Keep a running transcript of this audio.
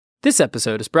This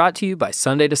episode is brought to you by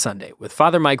Sunday to Sunday with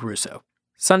Father Mike Russo.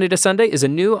 Sunday to Sunday is a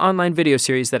new online video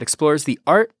series that explores the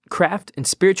art, craft, and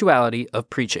spirituality of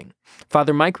preaching.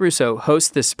 Father Mike Russo hosts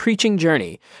this preaching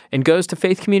journey and goes to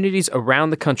faith communities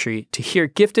around the country to hear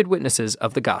gifted witnesses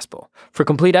of the gospel. For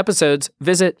complete episodes,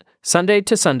 visit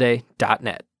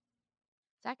sundaytosunday.net.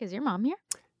 Zach, is your mom here?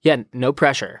 Yeah, no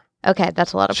pressure. Okay,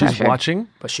 that's a lot of pressure. She's watching?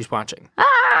 But she's watching.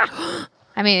 Ah!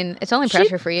 I mean, it's only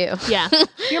pressure for you. Yeah.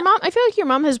 Your mom, I feel like your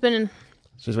mom has been in...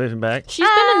 She's waving back. She's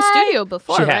been in studio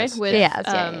before, She right? has. With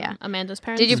Yeah. Amanda's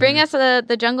parents. Did you bring us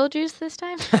the jungle juice this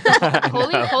time?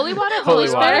 Holy water? Holy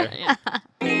Spirit? water. Yeah.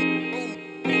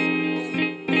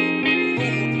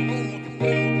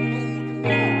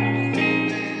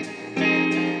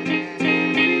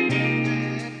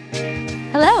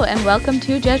 Hello, and welcome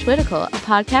to Jesuitical, a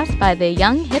podcast by the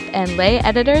young, hip, and lay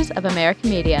editors of American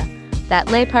media. That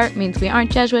lay part means we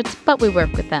aren't Jesuits, but we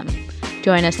work with them.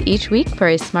 Join us each week for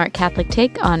a smart Catholic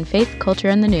take on faith, culture,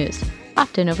 and the news,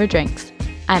 often over drinks.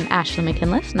 I'm Ashley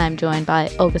McKinless, and I'm joined by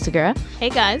Olga Segura Hey,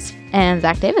 guys. and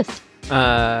Zach Davis.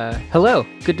 Hello.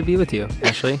 Good to be with you,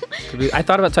 Ashley. I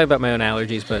thought about talking about my own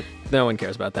allergies, but no one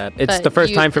cares about that. It's But the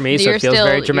first time for me, so you're it feels still-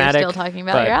 very you're dramatic. still talking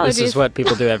about but your allergies. This is what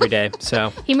people do every day,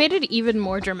 so... He made it even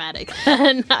more dramatic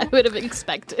than I would have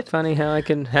expected. Funny how I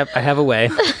have a way.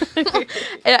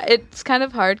 Yeah, it's kind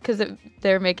of hard because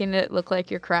they're making it look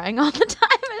like you're crying all the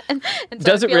time. And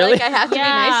so Does I it feel really? like I have to be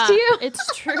nice to you.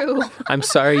 It's true. I'm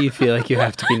sorry you feel like you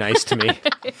have to be nice to me.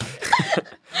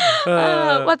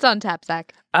 What's on tap,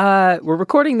 Zach? We're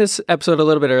recording this episode a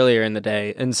little bit earlier in the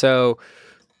day, and so...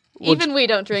 Even we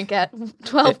don't drink at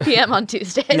 12 p.m. on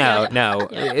Tuesdays. No,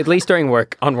 at least during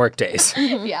work days.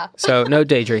 Yeah. So no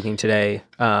day drinking today,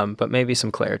 but maybe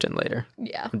some Claritin later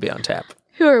Yeah. would be on tap.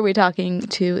 Who are we talking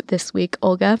to this week,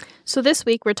 Olga? So this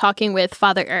week we're talking with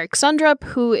Father Eric Sundrup,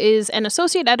 who is an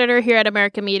associate editor here at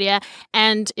American Media.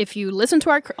 And if you listen to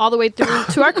our all the way through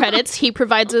to our credits, he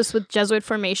provides us with Jesuit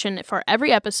formation for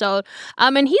every episode.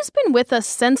 And he's been with us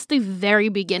since the very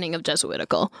beginning of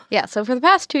Jesuitical. Yeah, so for the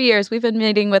past 2 years, we've been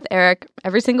meeting with Eric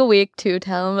every single week to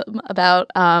tell him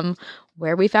about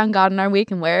where we found God in our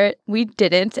week and where we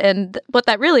didn't. And what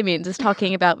that really means is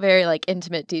talking about very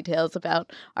intimate details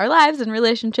about our lives and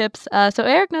relationships. So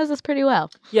Eric knows us pretty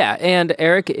well. Yeah, and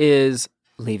Eric is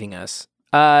leaving us.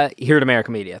 Here at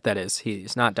American Media, that is.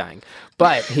 He's not dying.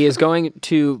 But he is going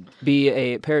to be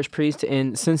a parish priest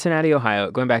in Cincinnati,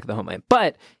 Ohio, going back to the homeland.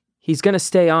 But he's going to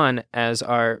stay on as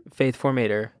our faith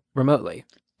formator remotely.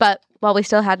 But while we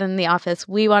still had him in the office,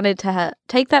 we wanted to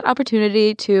take that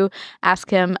opportunity to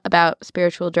ask him about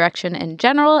spiritual direction in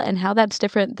general and how that's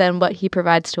different than what he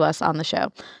provides to us on the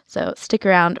show. So stick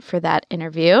around for that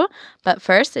interview. But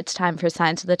first, it's time for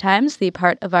Signs of the Times, the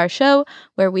part of our show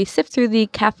where we sift through the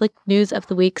Catholic news of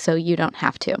the week so you don't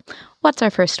have to. What's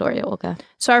our first story, Olga?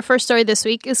 So our first story this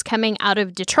week is coming out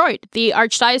of Detroit. The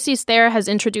Archdiocese there has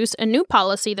introduced a new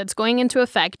policy that's going into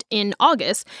effect in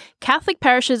August. Catholic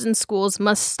parishes and schools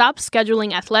must stop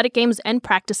scheduling athletic games and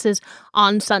practices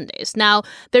on Sundays. Now,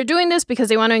 they're doing this because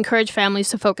they want to encourage families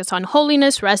to focus on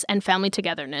holiness, rest, and family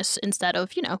togetherness instead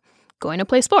of, going to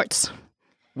play sports.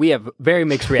 We have very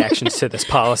mixed reactions to this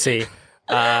policy.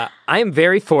 I am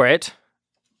very for it.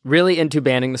 Really into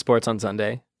banning the sports on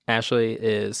Sunday. Ashley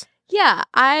is... Yeah,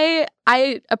 I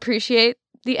appreciate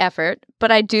the effort, but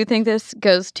I do think this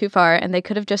goes too far, and they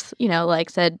could have just,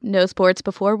 said no sports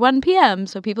before 1 p.m.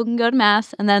 so people can go to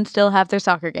Mass and then still have their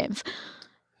soccer games.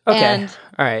 Okay, And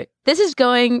all right. this is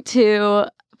going to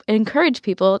encourage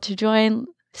people to join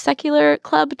secular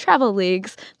club travel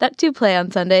leagues that do play on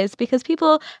Sundays because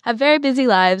people have very busy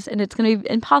lives, and it's going to be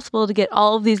impossible to get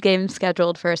all of these games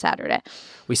scheduled for a Saturday.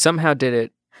 We somehow did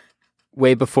it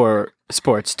way before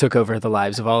sports took over the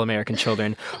lives of all American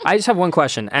children. I just have one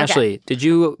question. Ashley, did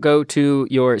you go to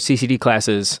your CCD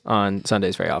classes on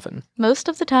Sundays very often? Most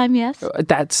of the time, yes.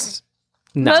 That's...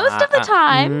 Most of the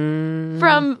time,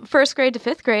 from first grade to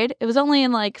fifth grade. It was only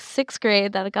in sixth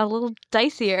grade that it got a little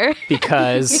dicier.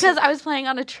 Because I was playing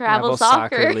on a travel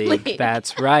soccer league.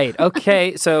 That's right.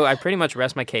 Okay, so I pretty much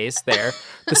rest my case there.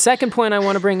 The second point I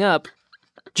want to bring up,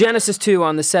 Genesis 2,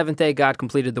 on the seventh day, God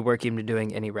completed the work he had been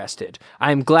doing, and he rested.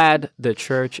 I'm glad the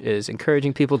church is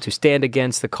encouraging people to stand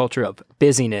against the culture of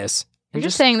busyness. You're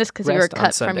just saying this because you were rest on cut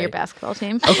from Sunday. your basketball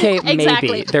team. Okay,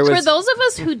 Exactly. maybe. There was... For those of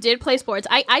us who did play sports,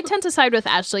 I tend to side with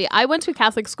Ashley. I went to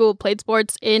Catholic school, played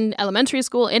sports in elementary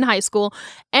school, in high school,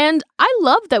 and I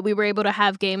love that we were able to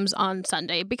have games on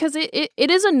Sunday because it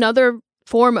is another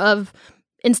form of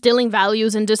instilling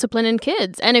values and discipline in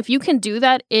kids. And if you can do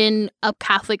that in a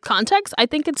Catholic context, I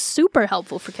think it's super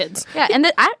helpful for kids. Yeah,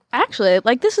 and I actually,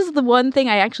 like, this is the one thing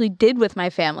I actually did with my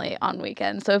family on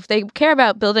weekends. So if they care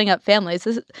about building up families,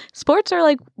 sports are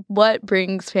like what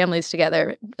brings families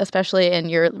together, especially in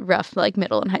your rough, like,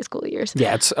 middle and high school years.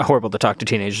 Yeah, it's horrible to talk to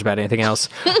teenagers about anything else.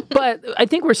 But I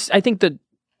think the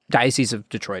Archdiocese of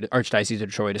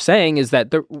Detroit is saying is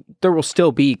that there will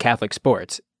still be Catholic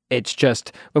sports. It's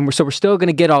just we're still going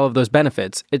to get all of those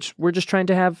benefits. We're just trying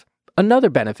to have another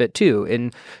benefit too.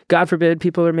 And God forbid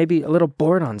people are maybe a little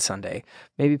bored on Sunday.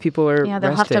 Maybe people are they'll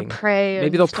resting. have to pray.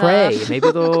 Maybe they'll pray.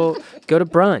 Maybe they'll go to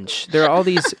brunch. There are all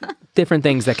these different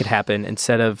things that could happen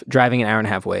instead of driving an hour and a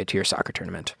half away to your soccer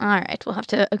tournament. All right, we'll have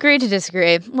to agree to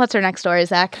disagree. What's our next story,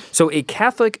 Zach? So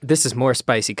this is more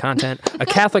spicy content. A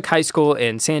Catholic high school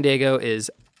in San Diego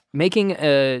is making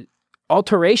an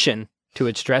alteration to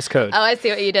its dress code. Oh, I see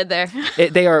what you did there.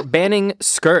 They are banning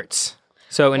skirts.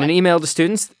 So in an email to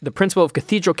students, the principal of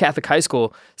Cathedral Catholic High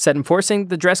School said enforcing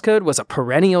the dress code was a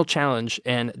perennial challenge.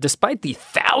 And despite the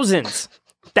thousands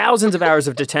of hours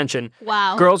of detention,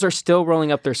 wow, girls are still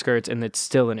rolling up their skirts, and it's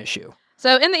still an issue.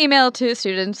 So in the email to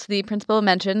students, the principal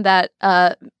mentioned that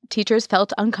teachers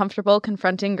felt uncomfortable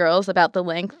confronting girls about the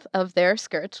length of their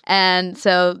skirts. And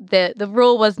so the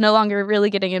rule was no longer really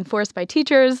getting enforced by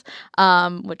teachers,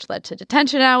 which led to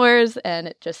detention hours, and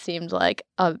it just seemed like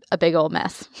a big old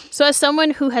mess. So as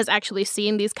someone who has actually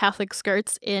seen these Catholic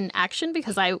skirts in action,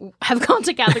 because I have gone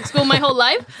to Catholic school my whole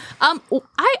life, I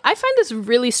find this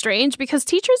really strange because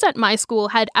teachers at my school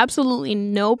had absolutely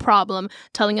no problem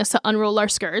telling us to unroll our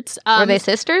skirts. Were they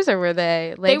sisters or were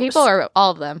they lay people or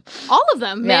all of them? All of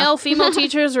them. Yeah. Male, female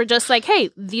teachers were just like, hey,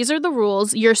 these are the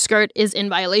rules. Your skirt is in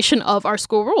violation of our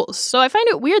school rules. So I find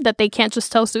it weird that they can't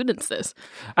just tell students this.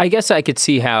 I guess I could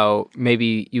see how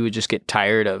maybe you would just get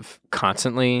tired of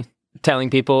constantly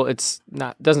telling people.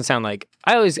 Doesn't sound like,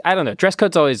 I don't know, dress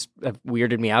codes always have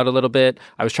weirded me out a little bit.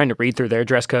 I was trying to read through their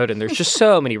dress code and there's just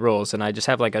so many rules and I just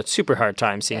have like a super hard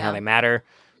time seeing how they matter.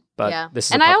 But this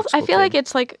is and I feel like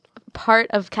it's like part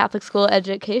of Catholic school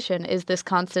education is this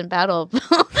constant battle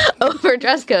over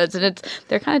dress codes, and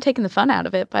they're kind of taking the fun out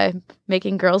of it by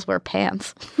making girls wear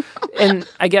pants. And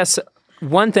I guess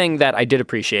one thing that I did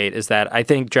appreciate is that I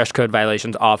think dress code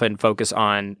violations often focus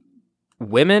on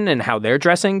women and how they're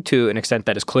dressing to an extent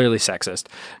that is clearly sexist.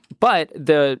 But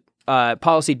the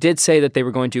policy did say that they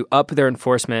were going to up their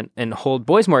enforcement and hold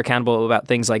boys more accountable about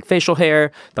things like facial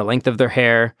hair, the length of their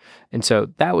hair. And so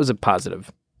that was a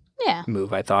positive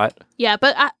move, I thought. Yeah,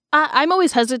 but I'm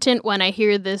always hesitant when I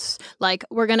hear this, like,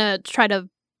 we're going to try to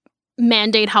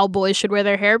mandate how boys should wear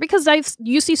their hair, because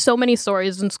you see so many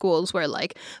stories in schools where,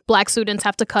 like, black students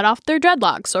have to cut off their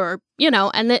dreadlocks or,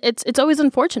 and it's always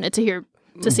unfortunate to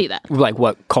see that. Like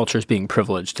what culture's being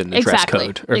privileged in the dress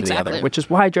code over the other, which is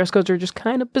why dress codes are just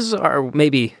kind of bizarre.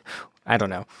 Maybe, I don't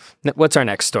know. What's our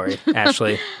next story,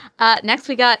 Ashley? Next,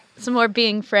 we got some more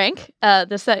Being Frank,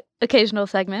 this occasional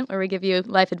segment where we give you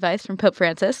life advice from Pope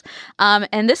Francis.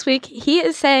 And this week, he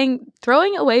is saying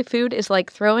throwing away food is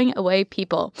like throwing away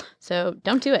people. So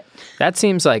don't do it. That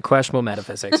seems like questionable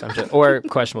metaphysics or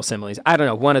questionable similes. I don't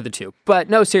know, one of the two. But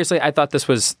no, seriously, I thought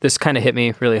this kind of hit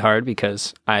me really hard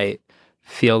because I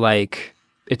feel like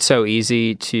it's so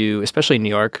easy to, especially in New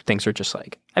York, things are just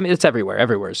like, I mean, it's everywhere.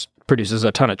 Everywhere's produces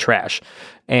a ton of trash.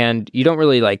 And you don't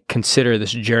really like consider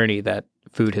this journey that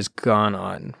food has gone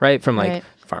on, right? From like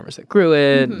farmers that grew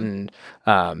it and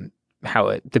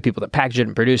how the people that packaged it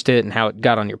and produced it and how it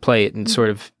got on your plate, and sort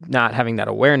of not having that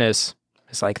awareness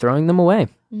is like throwing them away.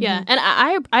 Yeah, and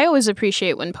I always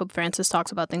appreciate when Pope Francis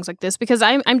talks about things like this, because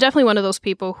I'm definitely one of those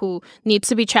people who needs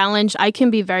to be challenged. I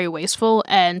can be very wasteful,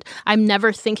 and I'm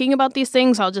never thinking about these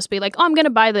things. I'll just be like, oh, I'm going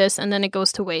to buy this, and then it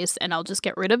goes to waste, and I'll just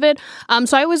get rid of it.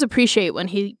 So I always appreciate when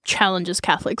he challenges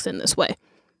Catholics in this way.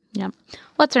 Yeah.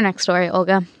 What's our next story,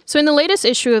 Olga? So in the latest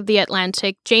issue of The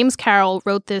Atlantic, James Carroll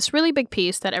wrote this really big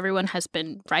piece that everyone has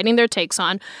been writing their takes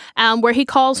on, where he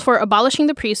calls for abolishing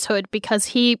the priesthood because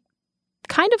he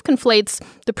kind of conflates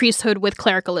the priesthood with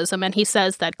clericalism, and he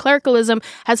says that clericalism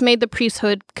has made the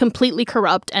priesthood completely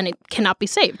corrupt and it cannot be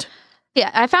saved. Yeah,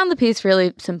 I found the piece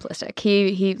really simplistic.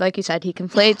 He like you said, he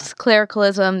conflates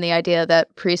clericalism, the idea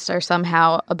that priests are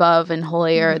somehow above and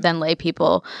holier than lay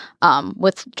people,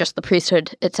 with just the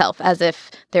priesthood itself, as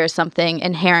if there's something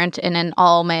inherent in an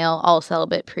all-male,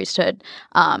 all-celibate priesthood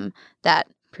that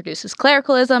produces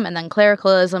clericalism, and then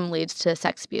clericalism leads to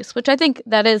sex abuse, which I think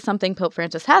that is something Pope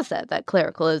Francis has said, that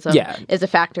clericalism is a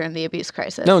factor in the abuse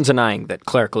crisis. No one's denying that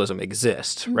clericalism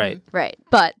exists, right? Right.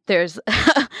 But there's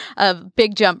a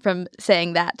big jump from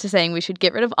saying that to saying we should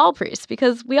get rid of all priests,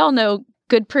 because we all know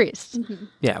good priests.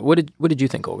 Yeah. What did you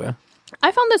think, Olga?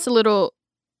 I found this a little.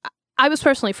 I was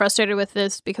personally frustrated with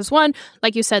this because, one,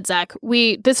 like you said, Zach,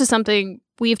 this is something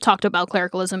we've talked about,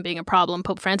 clericalism being a problem.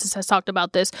 Pope Francis has talked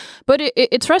about this. But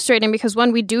it's frustrating because,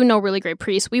 one, we do know really great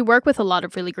priests. We work with a lot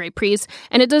of really great priests.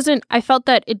 And I felt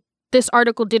that this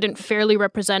article didn't fairly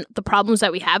represent the problems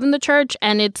that we have in the church.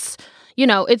 And it's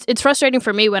frustrating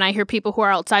for me when I hear people who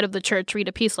are outside of the church read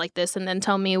a piece like this and then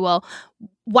tell me, well,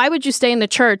 why would you stay in the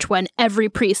church when every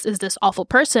priest is this awful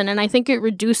person? And I think it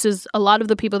reduces a lot of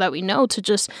the people that we know to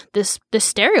just this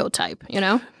stereotype,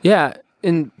 Yeah.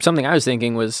 And something I was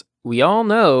thinking was, we all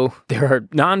know there are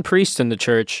non-priests in the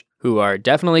church who are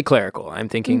definitely clerical. I'm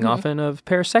thinking often of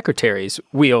parish secretaries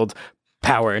wield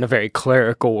power in a very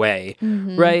clerical way,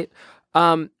 right?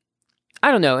 I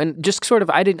don't know. And just sort of,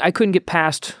 I couldn't get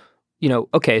past,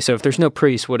 okay, so if there's no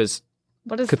priest, what does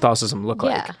Catholicism look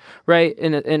like? Right?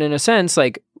 And in a sense,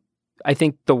 like, I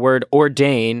think the word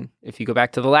ordain, if you go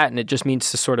back to the Latin, it just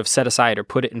means to sort of set aside or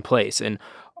put it in place. And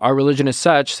our religion is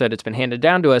such that it's been handed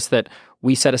down to us that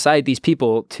we set aside these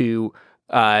people to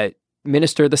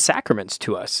minister the sacraments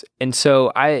to us. And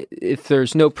so if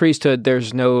there's no priesthood,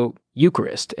 there's no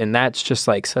Eucharist. And that's just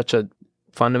like such a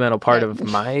fundamental part of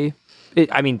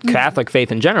Catholic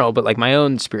faith in general, but like my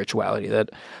own spirituality, that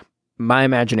my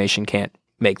imagination can't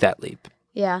make that leap.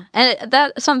 Yeah. And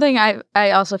that's something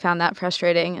I also found that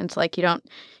frustrating. It's like you don't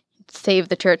save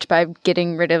the church by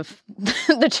getting rid of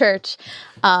the church.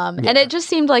 And it just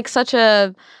seemed like such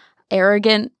a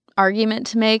arrogant argument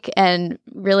to make and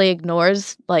really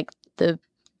ignores like the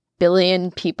billion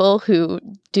people who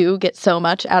do get so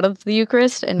much out of the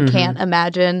Eucharist and can't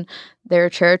imagine their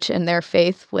church and their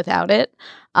faith without it.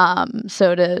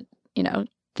 So to,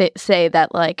 say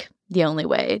that like the only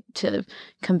way to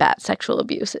combat sexual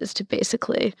abuse is to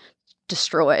basically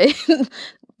destroy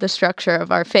the structure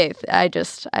of our faith. I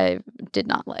did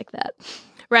not like that.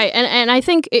 Right. And I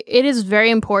think it is very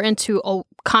important to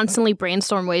constantly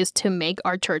brainstorm ways to make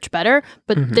our church better,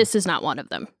 but this is not one of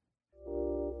them.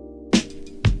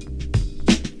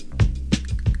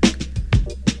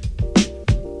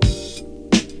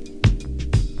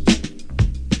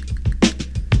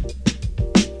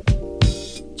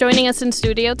 Joining us in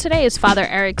studio today is Father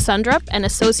Eric Sundrup, an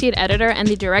associate editor and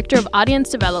the director of audience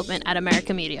development at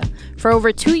America Media. For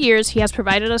over 2 years, he has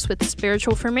provided us with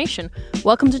spiritual formation.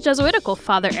 Welcome to Jesuitical,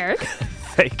 Father Eric.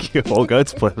 Thank you, Olga.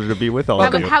 It's a pleasure to be with all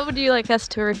of you. How would you like us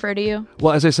to refer to you?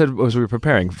 Well, as I said as we were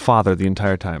preparing, Father the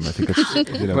entire time. I think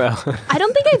it's, Well, I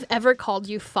don't think I've ever called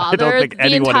you Father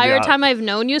the entire time I've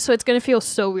known you, so it's going to feel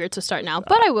so weird to start now.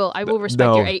 But I will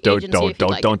respect your agency if you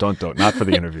like. Don't. Not for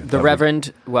the interview. The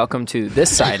Reverend, welcome to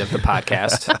this side of the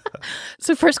podcast.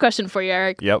 So first question for you,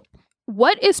 Eric. Yep.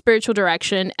 What is spiritual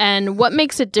direction and what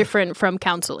makes it different from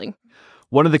counseling?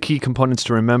 One of the key components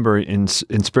to remember in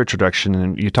spiritual direction,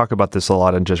 and you talk about this a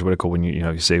lot in Jesuitical when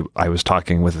you say, I was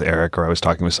talking with Eric or I was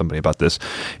talking with somebody about this,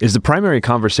 is the primary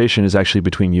conversation is actually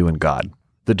between you and God.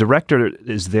 The director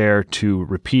is there to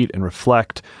repeat and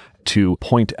reflect, to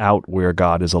point out where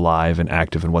God is alive and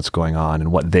active and what's going on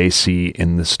and what they see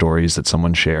in the stories that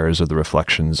someone shares or the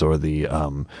reflections or the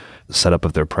setup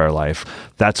of their prayer life.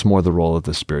 That's more the role of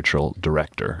the spiritual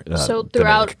director than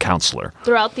a counselor.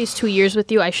 Throughout these 2 years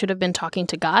with you, I should have been talking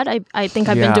to God. I think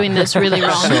I've been doing this really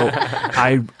wrong.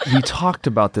 So we talked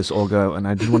about this, Olga, and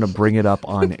I didn't want to bring it up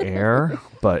on air,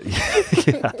 but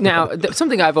yeah. Now,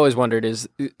 something I've always wondered is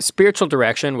spiritual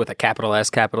direction with a capital S,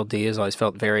 capital D has always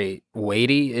felt very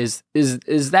weighty. Is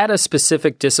that a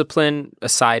specific discipline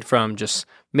aside from just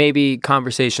maybe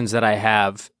conversations that I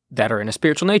have that are in a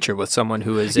spiritual nature with someone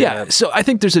who is so I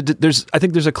think there's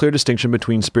a clear distinction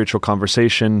between spiritual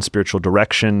conversation, spiritual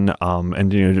direction,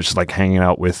 and just like hanging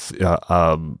out with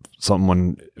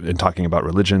someone and talking about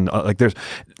religion. Are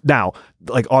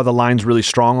the lines really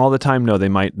strong all the time? No, they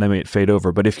might fade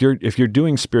over. But if you're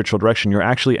doing spiritual direction, you're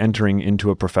actually entering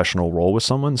into a professional role with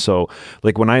someone. So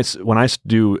like when I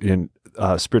do in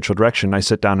spiritual direction, I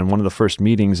sit down and one of the first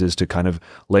meetings is to kind of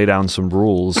lay down some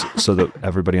rules so that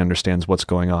everybody understands what's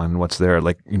going on and what's there.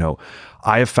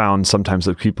 I have found sometimes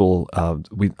that people,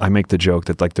 I make the joke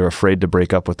that like they're afraid to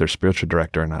break up with their spiritual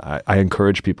director. And I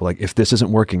encourage people, like, if this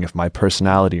isn't working, if my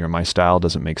personality or my style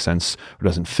doesn't make sense or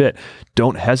doesn't fit,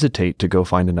 don't hesitate to go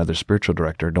find another spiritual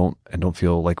director. Don't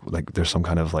feel like there's some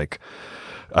kind of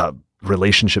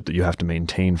relationship that you have to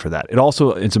maintain for that.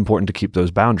 It's important to keep those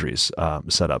boundaries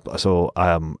set up. So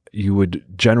you would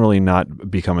generally not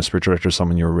become a spiritual director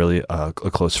someone you're really a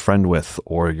close friend with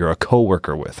or you're a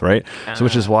coworker with, right? So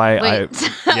which is why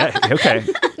okay.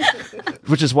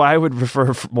 which is why I would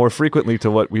refer more frequently to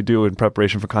what we do in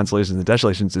preparation for consolations and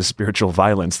desolations is spiritual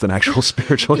violence than actual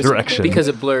spiritual direction. Because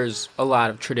it blurs a lot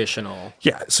of traditional.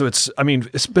 Yeah, so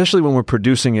especially when we're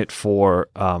producing it for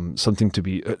something to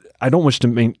be, I don't wish to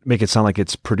make it sound like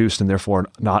it's produced and therefore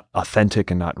not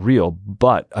authentic and not real,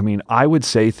 but I would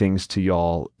say things to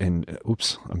y'all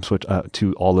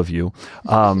to all of you.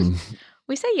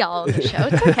 We say y'all on the show.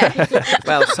 It's okay.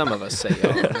 Well, some of us say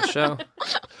y'all on the show.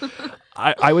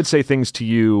 I would say things to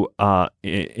you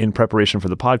in preparation for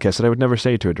the podcast that I would never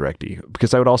say to a directee,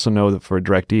 because I would also know that for a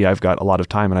directee, I've got a lot of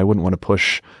time and I wouldn't want to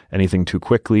push anything too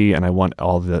quickly, and I want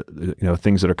all the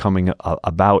things that are coming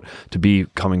about to be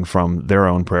coming from their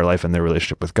own prayer life and their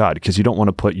relationship with God, because you don't want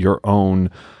to put your own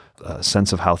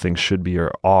sense of how things should be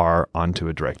or are onto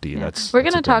a directee. Yeah. We're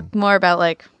going to talk more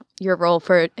about your role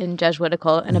in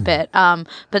Jesuitical in a bit.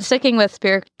 But sticking with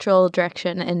spiritual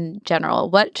direction in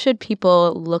general, what should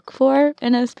people look for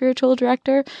in a spiritual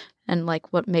director? And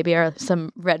what maybe are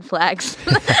some red flags?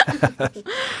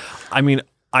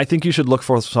 I think you should look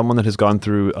for someone that has gone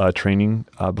through training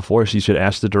before. So you should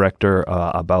ask the director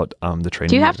about the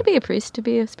training. Do you have to be a priest to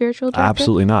be a spiritual director?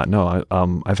 Absolutely not. No,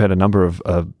 I've had a number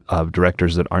of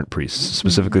directors that aren't priests.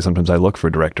 Specifically, sometimes I look for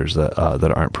directors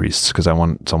that aren't priests because I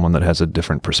want someone that has a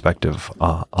different perspective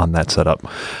on that setup.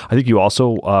 I think you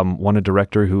also want a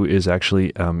director who is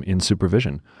actually in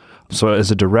supervision. So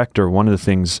as a director, one of the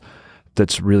things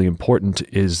that's really important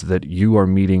is that you are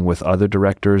meeting with other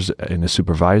directors in a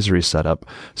supervisory setup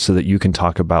so that you can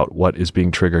talk about what is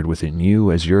being triggered within you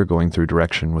as you're going through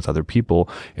direction with other people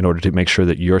in order to make sure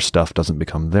that your stuff doesn't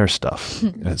become their stuff.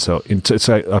 And so it's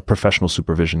a professional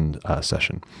supervision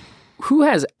session. Who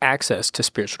has access to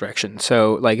spiritual direction?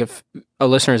 So if a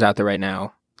listener is out there right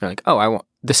now, they're like, oh,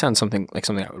 this sounds something like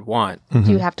something I would want. Mm-hmm.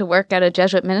 Do you have to work at a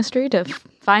Jesuit ministry to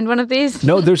find one of these?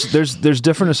 No, there's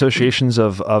different associations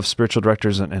of spiritual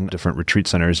directors and different retreat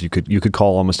centers. You could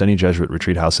call almost any Jesuit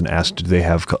retreat house and ask, do they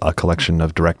have a collection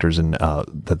of directors and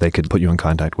that they could put you in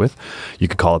contact with? You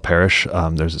could call a parish.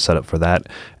 There's a setup for that,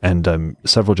 and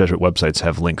several Jesuit websites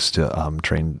have links to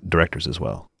train directors as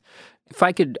well. If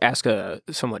I could ask a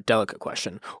somewhat delicate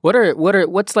question,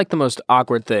 what's the most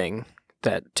awkward thing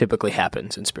that typically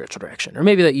happens in spiritual direction, or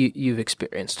maybe that you've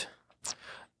experienced?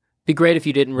 Be great if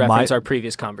you didn't reference our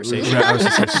previous conversation. I was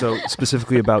just so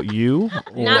specifically about you?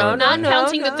 No, not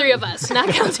counting the three of us. Not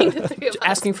counting the three of us.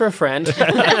 Asking for a friend.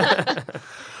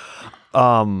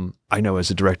 I know as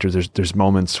a director, there's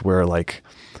moments where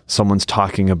someone's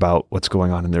talking about what's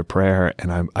going on in their prayer,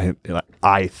 and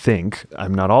I think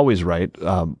I'm not always right,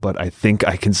 but I think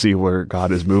I can see where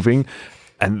God is moving,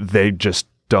 and they just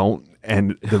don't.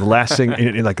 And the last thing,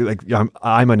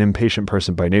 I'm an impatient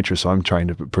person by nature, so I'm trying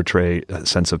to portray a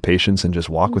sense of patience and just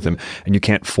walk with him. And you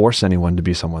can't force anyone to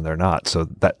be someone they're not. So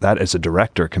that as a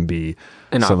director can be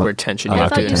an awkward tension. I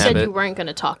thought you said you weren't going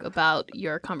to talk about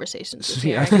your conversations.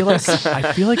 See, I feel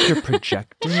like you're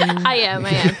projecting. I am.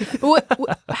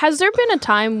 Has there been a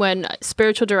time when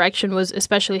spiritual direction was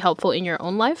especially helpful in your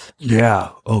own life?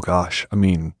 Yeah. Oh gosh.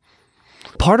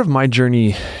 Part of my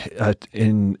journey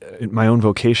in my own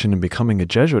vocation and becoming a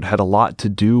Jesuit had a lot to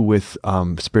do with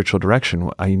spiritual direction.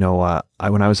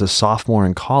 When I was a sophomore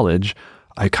in college,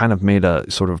 I kind of made a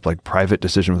sort of private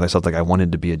decision with myself, I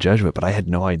wanted to be a Jesuit, but I had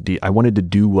no idea. I wanted to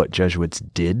do what Jesuits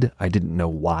did. I didn't know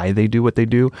why they do what they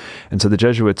do. And so the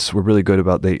Jesuits were really good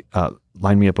about, they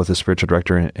lined me up with a spiritual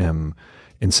director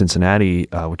in Cincinnati,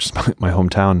 which is my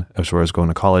hometown. That's where I was going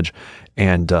to college.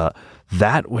 And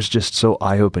that was just so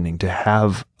eye-opening to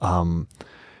have,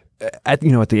 at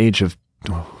the age of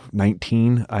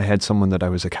 19, I had someone that I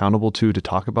was accountable to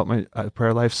talk about my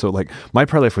prayer life. So my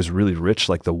prayer life was really rich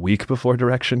the week before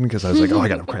direction, because I was I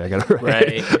got to pray, I got to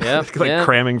pray. Right, yeah.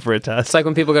 Cramming for a test. It's like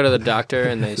when people go to the doctor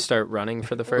and they start running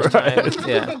for the first time.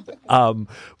 Yeah.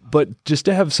 But just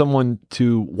to have someone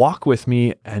to walk with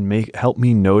me and help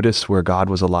me notice where God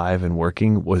was alive and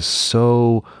working was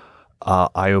so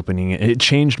eye-opening. It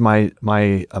changed my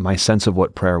sense of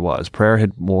what prayer was. Prayer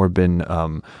had more been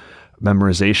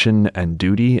memorization and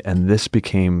duty, and this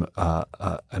became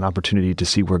an opportunity to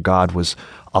see where God was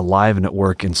alive and at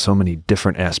work in so many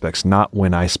different aspects, not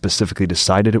when I specifically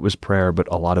decided it was prayer, but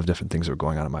a lot of different things were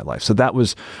going on in my life. So that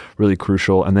was really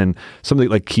crucial. And then some of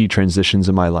the key transitions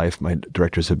in my life, my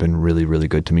directors have been really, really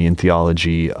good to me. In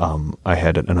theology, I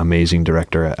had an amazing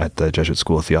director at the Jesuit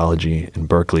School of Theology in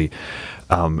Berkeley.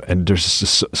 And there's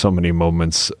just so many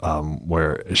moments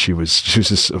where she would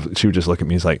just look at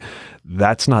me and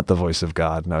that's not the voice of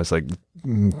God. And I was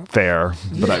fair,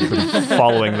 but I've been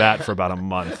following that for about a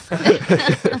month.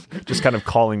 just kind of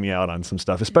calling me out on some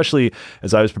stuff, especially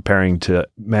as I was preparing to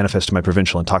manifest to my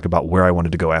provincial and talk about where I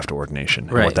wanted to go after ordination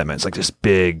and what that meant. It's like this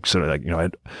big sort of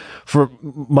like, for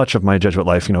much of my Jesuit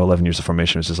life, 11 years of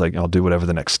formation, it was just like, I'll do whatever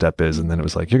the next step is. And then it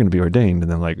was like, you're going to be ordained.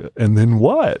 And then like, and then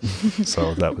what?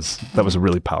 So that was a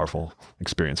really powerful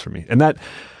experience for me. And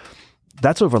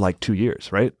that's over like 2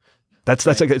 years, right? That's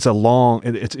like, it's a long,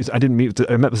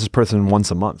 I met this person once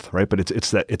a month, right? But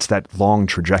it's that long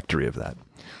trajectory of that.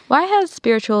 Why has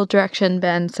spiritual direction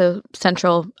been so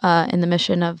central in the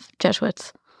mission of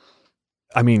Jesuits?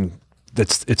 I mean,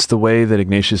 it's the way that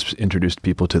Ignatius introduced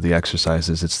people to the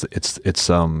exercises.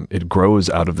 It grows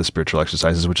out of the spiritual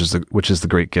exercises, which is the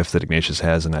great gift that Ignatius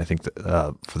has, and I think that,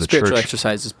 for the spiritual church,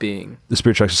 exercises being the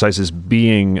spiritual exercises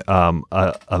being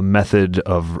a method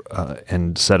of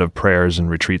and set of prayers and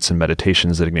retreats and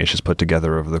meditations that Ignatius put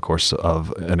together over the course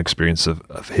of an experience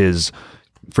of his,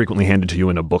 frequently handed to you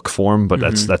in a book form, but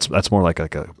that's more like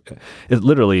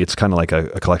it's kind of like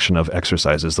a collection of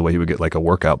exercises, the way you would get like a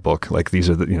workout book. Like these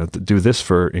are do this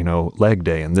for, leg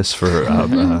day and this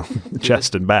for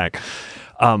chest and back.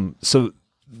 So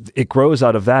it grows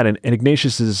out of that. And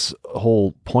Ignatius's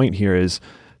whole point here is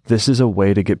this is a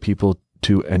way to get people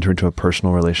to enter into a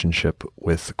personal relationship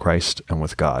with Christ and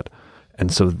with God.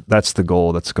 And so that's the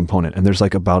goal, that's the component. And there's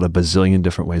like about a bazillion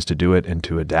different ways to do it and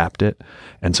to adapt it.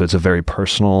 And so it's a very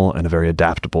personal and a very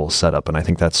adaptable setup. And I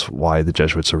think that's why the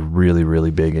Jesuits are really, really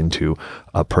big into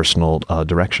personal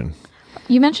direction.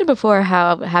 You mentioned before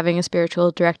how having a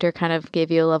spiritual director kind of gave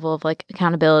you a level of like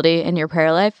accountability in your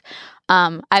prayer life.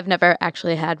 I've never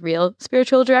actually had real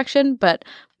spiritual direction, but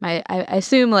I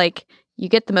assume like you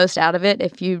get the most out of it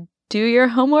if you do your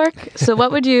homework. So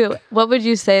what would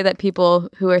you say that people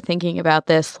who are thinking about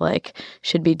this like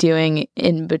should be doing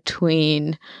in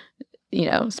between,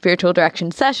 spiritual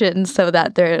direction sessions so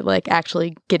that they're like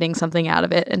actually getting something out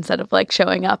of it instead of like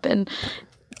showing up and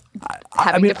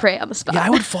having to pray on the spot? Yeah, I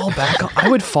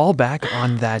would fall back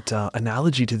on that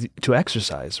analogy to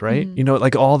exercise, right? Mm-hmm.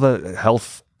 Like all the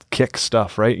health kick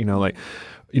stuff, right?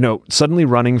 Suddenly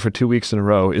running for 2 weeks in a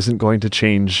row isn't going to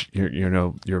change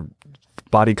your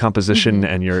body composition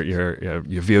and your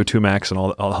VO2 max and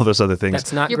all those other things.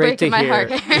 That's not You're great to breaking hear.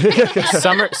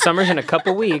 My heart. Summer's in a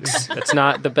couple weeks. That's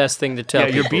not the best thing to tell.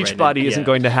 Yeah, your beach body isn't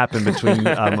going to happen between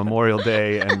Memorial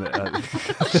Day and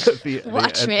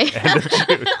Watch me. End of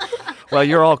June. Well,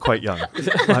 you're all quite young.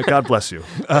 God bless you.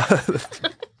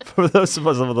 For those of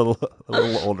us a little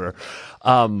older,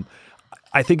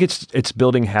 I think it's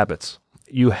building habits.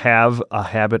 You have a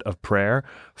habit of prayer.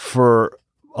 For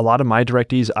a lot of my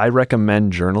directees, I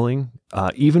recommend journaling,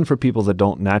 even for people that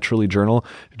don't naturally journal,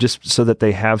 just so that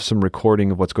they have some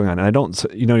recording of what's going on. And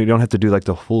you don't have to do like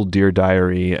the full Dear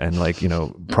Diary and like,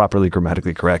 properly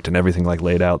grammatically correct and everything like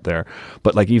laid out there.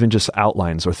 But like even just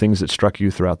outlines or things that struck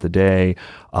you throughout the day,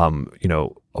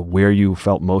 where you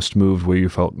felt most moved, where you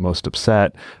felt most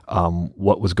upset,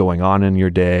 what was going on in your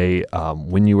day,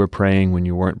 when you were praying, when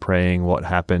you weren't praying, what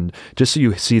happened, just so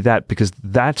you see that, because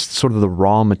that's sort of the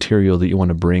raw material that you want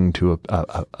to bring to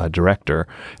a director,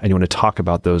 and you want to talk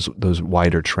about those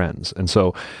wider trends. And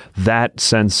so that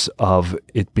sense of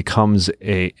it becomes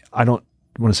I don't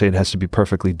want to say it has to be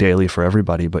perfectly daily for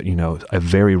everybody, but a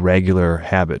very regular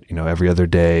habit. Every other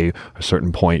day, a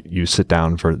certain point, you sit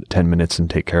down for 10 minutes and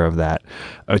take care of that.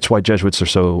 It's why Jesuits are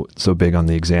so big on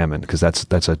the Examen, because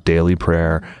that's a daily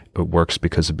prayer. It works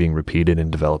because of being repeated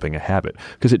and developing a habit,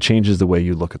 because it changes the way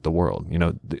you look at the world.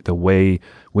 The way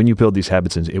when you build these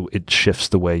habits, it shifts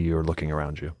the way you're looking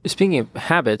around you. Speaking of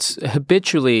habits,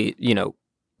 habitually,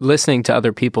 listening to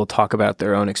other people talk about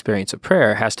their own experience of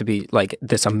prayer has to be like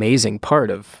this amazing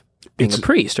part of being a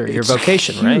priest or your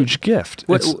vocation, right? It's a huge gift.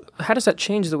 How does that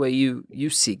change the way you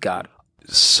see God?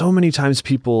 So many times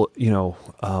people, well,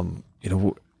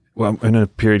 I'm in a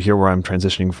period here where I'm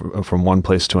transitioning from one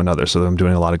place to another. So I'm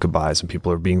doing a lot of goodbyes and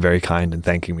people are being very kind and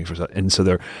thanking me for that. And so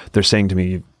they're saying to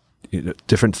me,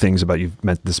 different things about you've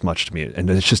meant this much to me. And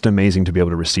it's just amazing to be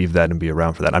able to receive that and be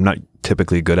around for that. I'm not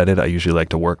typically good at it. I usually like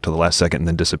to work to the last second and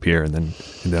then disappear and then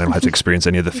I don't have to experience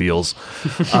any of the feels.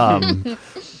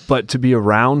 But to be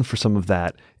around for some of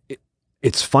that,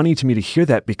 it's funny to me to hear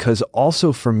that, because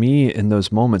also for me in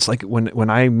those moments, like when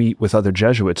I meet with other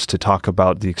Jesuits to talk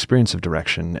about the experience of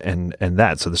direction and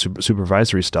that, so the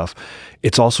supervisory stuff,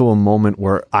 it's also a moment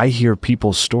where I hear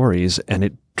people's stories and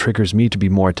it triggers me to be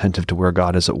more attentive to where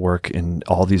God is at work in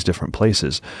all these different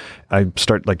places. I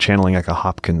start like channeling like a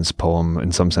Hopkins poem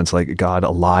in some sense, like God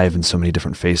alive in so many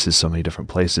different faces, so many different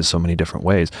places, so many different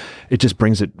ways. It just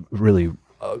brings it really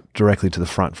directly to the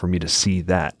front for me to see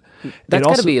that. That's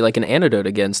got to be like an antidote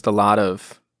against a lot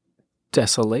of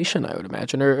desolation, I would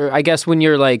imagine. Or I guess when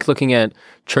you're like looking at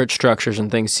church structures and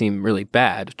things seem really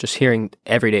bad, just hearing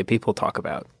everyday people talk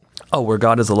about. Oh, where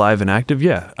God is alive and active?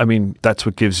 Yeah. I mean, that's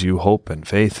what gives you hope and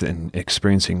faith and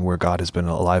experiencing where God has been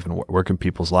alive and work in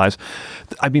people's lives.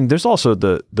 I mean, there's also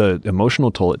the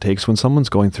emotional toll it takes when someone's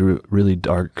going through really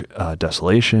dark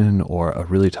desolation or a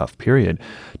really tough period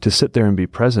to sit there and be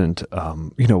present.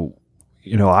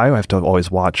 I have to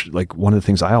always watch, like one of the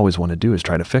things I always want to do is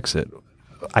try to fix it.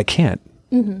 I can't.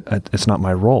 Mm-hmm. It's not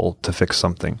my role to fix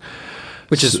something.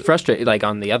 Which is frustrating, like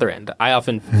on the other end. I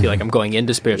often feel like I'm going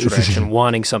into spiritual direction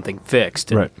wanting something fixed.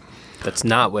 And right. That's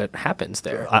not what happens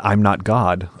there. I'm not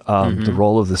God. The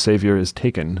role of the Savior is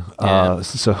taken. Yeah.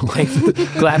 So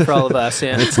glad for all of us.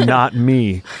 Yeah. It's not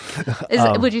me.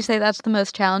 Would you say that's the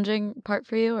most challenging part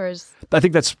for you, or is? I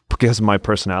think that's because of my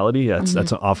personality.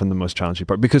 That's often the most challenging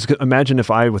part. Because imagine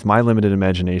if I, with my limited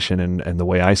imagination and the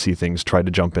way I see things, try to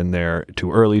jump in there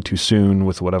too early, too soon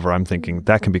with whatever I'm thinking.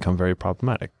 That can become very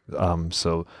problematic.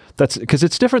 So that's because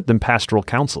it's different than pastoral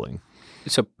counseling.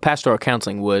 So pastoral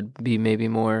counseling would be maybe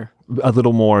more... a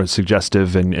little more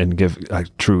suggestive and give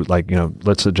true,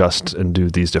 let's adjust and do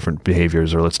these different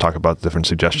behaviors, or let's talk about different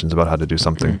suggestions about how to do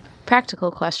something.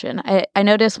 Practical question. I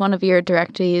notice one of your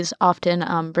directees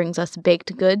often brings us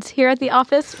baked goods here at the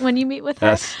office when you meet with her.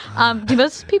 Yes. Do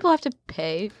most people have to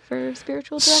pay for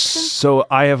spiritual direction? So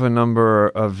I have a number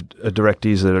of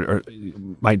directees that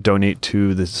might donate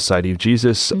to the Society of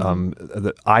Jesus.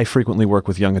 I frequently work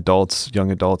with young adults.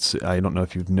 Young adults, I don't know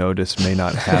if you've noticed, may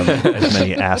not have as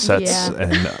many assets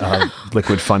and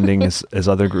liquid funding as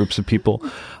other groups of people.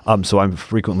 So I'm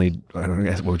frequently, I don't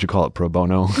know, what would you call it, pro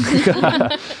bono?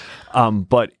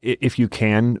 But if you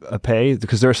can pay,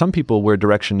 because there are some people where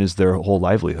direction is their whole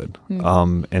livelihood.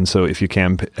 And so if you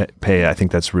can pay, I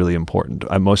think that's really important.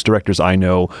 Most directors I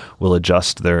know will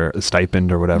adjust their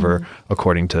stipend or whatever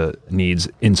according to needs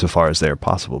insofar as they are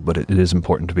possible. But it is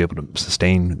important to be able to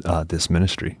sustain this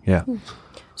ministry. Yeah.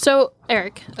 So,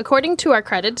 Eric, according to our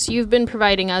credits, you've been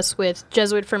providing us with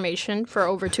Jesuit formation for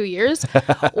over 2 years.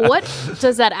 What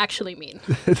does that actually mean?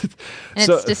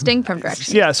 It's distinct from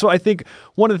direction. Yeah, so I think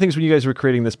one of the things when you guys were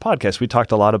creating this podcast, we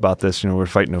talked a lot about this. We're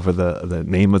fighting over the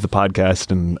name of the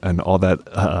podcast and all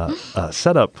that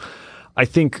setup. I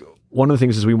think one of the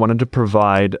things is we wanted to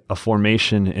provide a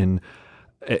formation in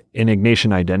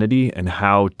Ignatian identity and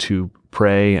how to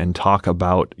pray and talk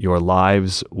about your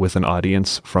lives with an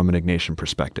audience from an Ignatian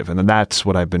perspective. And then that's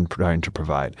what I've been trying to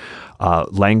provide.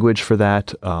 Language for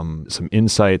that, some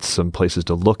insights, some places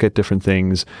to look at different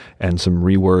things, and some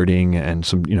rewording and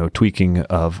some tweaking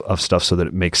of stuff so that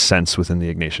it makes sense within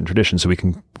the Ignatian tradition, so we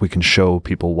can show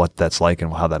people what that's like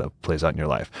and how that plays out in your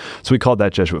life. So we called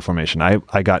that Jesuit formation.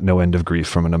 I got no end of grief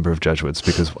from a number of Jesuits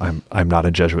because I'm not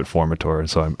a Jesuit formator,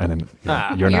 so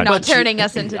you're not turning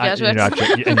us into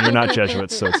Jesuits. And you're not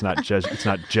Jesuits, so it's not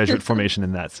Jesuit formation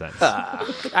in that sense.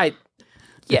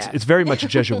 It's very much a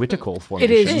Jesuitical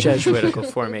formation. It is Jesuitical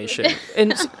formation.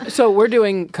 And so we're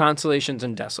doing Consolations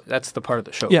and Desolation. That's the part of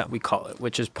the show we call it,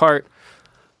 which is part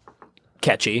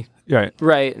catchy,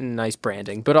 right, and nice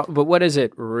branding. But what is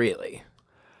it really?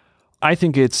 I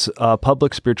think it's a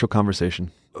public spiritual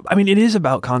conversation. I mean, it is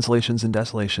about consolations and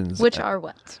desolations. Which are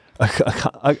what?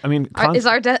 I mean, is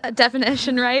our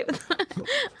definition right?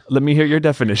 Let me hear your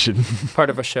definition.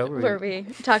 Part of a show where we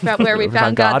talk about where we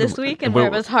found God this week and where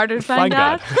it was harder to find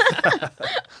God.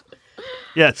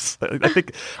 Yes,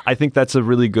 I think that's a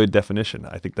really good definition.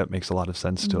 I think that makes a lot of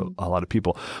sense to a lot of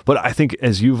people. But I think,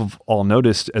 as you've all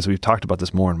noticed, as we've talked about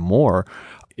this more and more,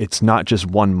 it's not just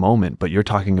one moment, but you're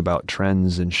talking about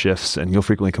trends and shifts, and you'll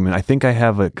frequently come in. I think I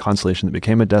have a consolation that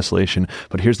became a desolation,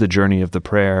 but here's the journey of the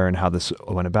prayer and how this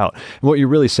went about. And what you're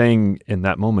really saying in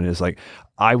that moment is like,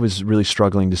 I was really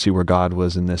struggling to see where God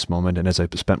was in this moment. And as I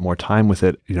spent more time with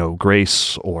it,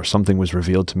 grace or something was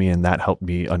revealed to me, and that helped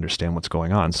me understand what's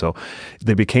going on. So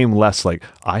they became less like,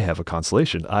 I have a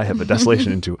consolation, I have a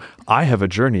desolation, into I have a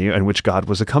journey in which God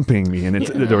was accompanying me. And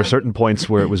there were certain points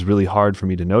where it was really hard for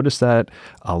me to notice that,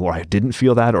 or I didn't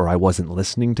feel that, or I wasn't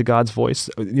listening to God's voice.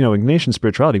 Ignatian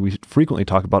spirituality, we frequently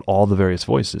talk about all the various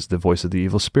voices: the voice of the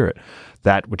evil spirit,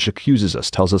 that which accuses us,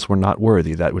 tells us we're not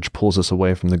worthy, that which pulls us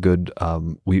away from the good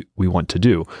we want to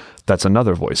do. That's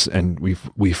another voice, and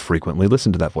we frequently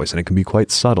listen to that voice, and it can be quite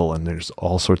subtle, and there's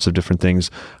all sorts of different things.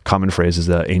 Common phrase is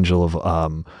the angel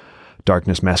of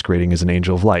darkness masquerading as an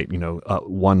angel of light,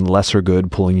 one lesser good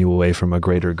pulling you away from a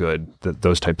greater good,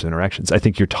 those types of interactions. I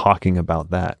think you're talking about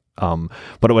that.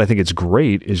 But what I think it's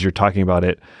great is you're talking about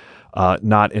it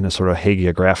not in a sort of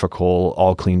hagiographical,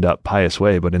 all cleaned up, pious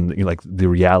way, but in like the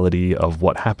reality of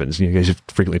what happens. You guys have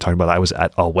frequently talked about, I was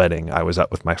at a wedding, I was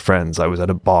out with my friends, I was at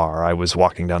a bar, I was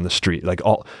walking down the street, like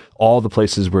all the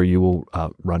places where you will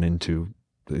run into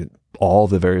all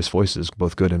the various voices,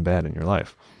 both good and bad, in your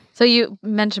life. So you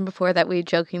mentioned before that we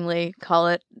jokingly call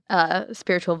it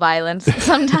spiritual violence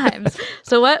sometimes.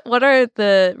 So what are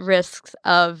the risks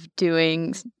of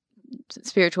doing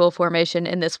spiritual formation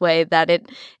in this way, that it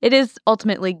is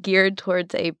ultimately geared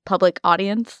towards a public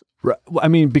audience? Right. Well, I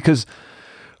mean, because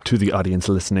to the audience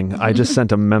listening, I just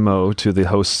sent a memo to the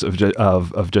hosts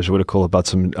of Jesuitical about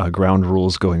some ground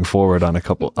rules going forward on a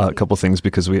couple things,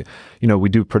 because we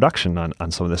do production on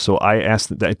some of this. So I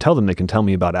tell them they can tell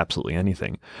me about absolutely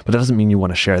anything, but that doesn't mean you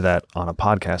want to share that on a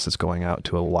podcast that's going out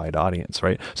to a wide audience,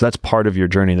 right? So that's part of your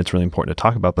journey that's really important to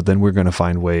talk about. But then we're going to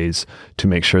find ways to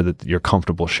make sure that you're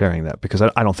comfortable sharing that, because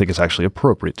I don't think it's actually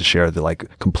appropriate to share the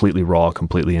like completely raw,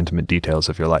 completely intimate details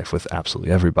of your life with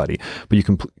absolutely everybody. But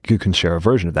you can share a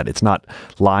version of that. It's not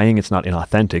lying, it's not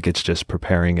inauthentic, it's just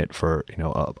preparing it for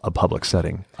a public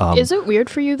setting. Is it weird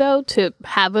for you though to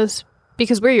have us,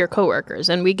 because we're your coworkers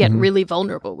and we get really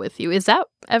vulnerable with you, is that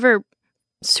ever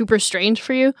super strange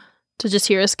for you to just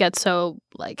hear us get so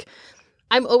like,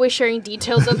 I'm always sharing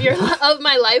details of of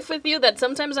my life with you, that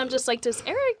sometimes I'm just like, does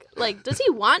Eric, like, does he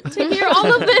want to hear all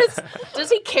of this? Does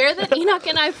he care that Enoch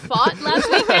and I fought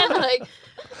last weekend? Like,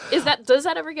 does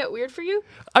that ever get weird for you?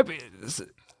 I mean,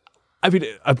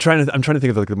 I'm trying to think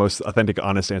of like the most authentic,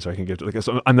 honest answer I can give.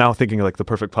 So I'm now thinking like the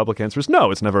perfect public answer is no,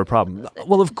 it's never a problem.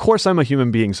 Well, of course I'm a human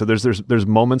being, so there's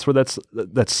moments where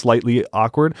that's slightly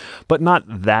awkward, but not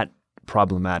that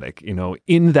problematic.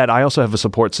 In that I also have a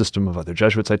support system of other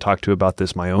Jesuits I talk to about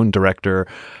this, my own director,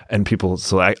 and people,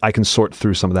 so I can sort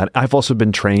through some of that. I've also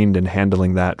been trained in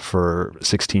handling that for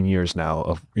 16 years now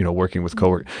of working with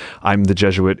coworkers. I'm the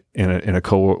Jesuit in a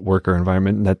coworker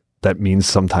environment, and that means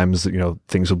sometimes,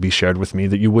 things will be shared with me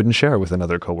that you wouldn't share with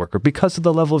another coworker because of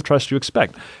the level of trust you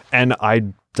expect. And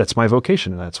that's my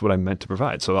vocation, and that's what I'm meant to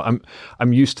provide. So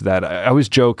I'm used to that. I always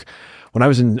joke, when I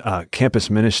was in campus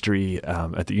ministry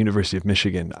at the University of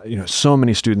Michigan, so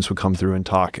many students would come through and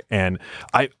talk. And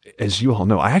as you all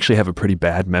know, I actually have a pretty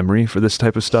bad memory for this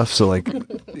type of stuff. So like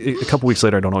a couple weeks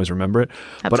later, I don't always remember it.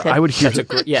 That's but good. I would hear, it's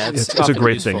a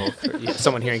great thing. For,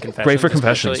 someone hearing confessions. Great for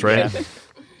confessions, right? Yeah.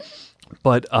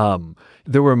 But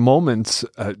there were moments,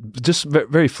 just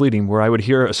very fleeting, where I would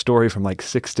hear a story from like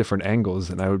 6 different angles,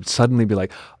 and I would suddenly be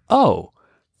like, "Oh,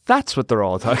 that's what they're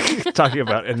all talking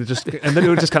about," and then it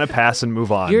would just kind of pass and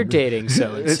move on. You're dating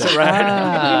so-and-so. It's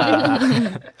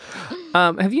right.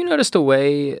 Have you noticed a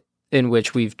way in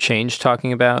which we've changed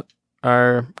talking about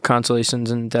our consolations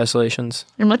and desolations?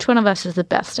 And which one of us is the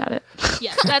best at it?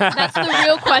 Yes, that's the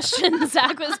real question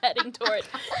Zach was heading toward.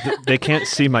 They can't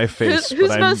see my face, Who's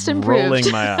but most I'm improved?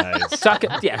 rolling my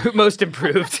eyes. Who most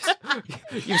improved?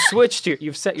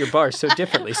 You've set your bar so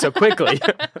differently, so quickly.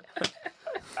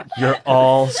 You're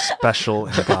all special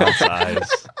in God's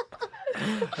eyes.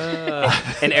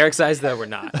 In Eric's eyes, though, we're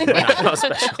not. We're not all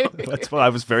special. That's why I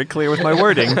was very clear with my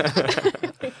wording.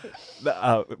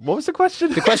 What was the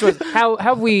question? The question was, how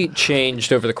have we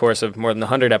changed over the course of more than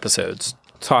 100 episodes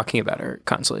talking about our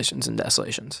consolations and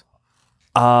desolations?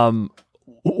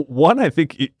 One, I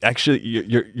think actually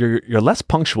you're less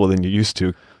punctual than you used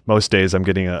to. Most days I'm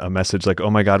getting a message like, "Oh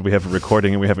my God, we have a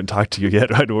recording and we haven't talked to you yet."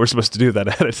 Right? We're supposed to do that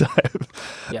ahead of time.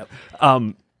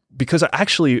 Yep. Because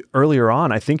actually earlier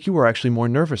on, I think you were actually more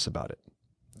nervous about it.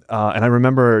 And I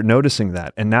remember noticing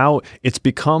that. And now it's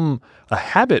become a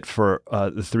habit for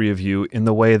the three of you in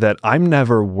the way that I'm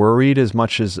never worried as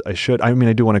much as I should. I mean,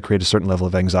 I do want to create a certain level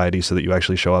of anxiety so that you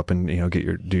actually show up and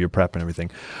do your prep and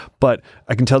everything. But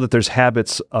I can tell that there's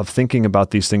habits of thinking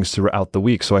about these things throughout the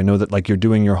week. So I know that like you're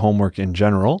doing your homework in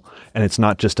general, and it's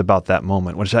not just about that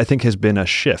moment, which I think has been a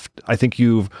shift. I think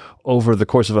you've, over the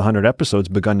course of 100 episodes,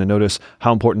 begun to notice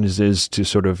how important it is to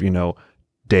sort of,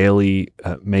 daily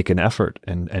make an effort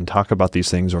and talk about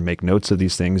these things or make notes of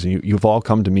these things. And you've all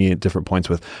come to me at different points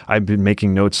with, I've been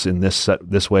making notes in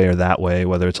this way or that way,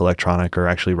 whether it's electronic or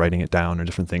actually writing it down or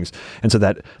different things. And so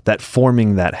that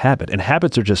forming that habit, and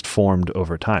habits are just formed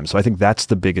over time. So I think that's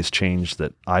the biggest change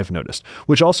that I've noticed,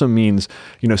 which also means,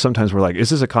 sometimes we're like,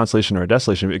 is this a consolation or a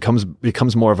desolation? It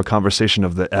becomes more of a conversation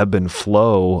of the ebb and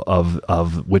flow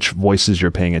of which voices you're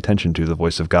paying attention to, the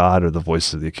voice of God or the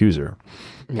voice of the accuser.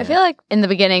 I feel like in the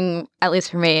beginning, at least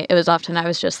for me, it was often I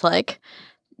was just like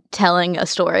telling a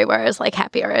story where it's like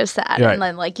happy or it's sad, Right. and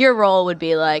then like your role would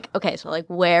be like, okay, so like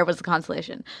where was the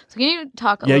consolation? So can you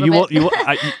talk a little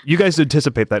bit? You guys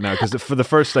anticipate that now, because for the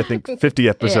first, I think, 50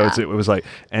 episodes, Yeah. it was like,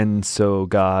 and so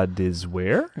God is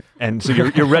where? And so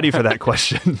you're ready for that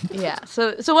question. Yeah.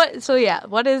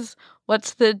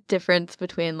 What's the difference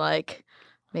between like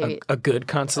maybe A good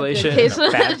consolation, case- and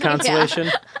a bad Yeah.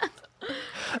 consolation.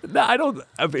 No,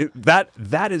 I mean,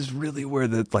 that is really where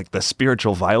the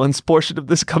spiritual violence portion of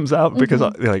this comes out, because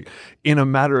like in a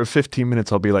matter of 15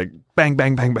 minutes I'll be like bang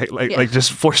bang bang bang, like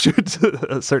just force you into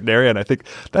a certain area, and I think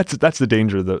that's the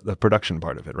danger of the production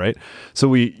part of it, right?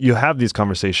 So you have these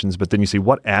conversations, but then you see,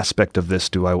 what aspect of this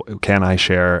can I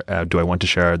share? Do I want to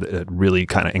share that really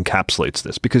kind of encapsulates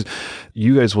this? Because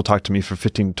you guys will talk to me for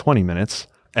 15 to 20 minutes.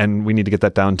 And we need to get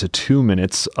that down to 2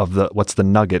 minutes of what's the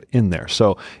nugget in there.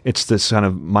 So it's this kind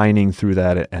of mining through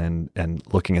that and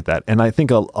looking at that. And I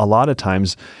think a lot of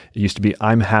times it used to be,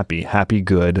 I'm happy, happy,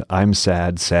 good. I'm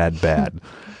sad, sad, bad.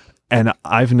 And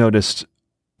I've noticed,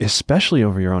 especially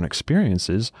over your own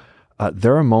experiences,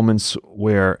 there are moments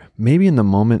where maybe in the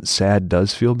moment sad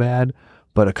does feel bad,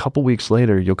 but a couple weeks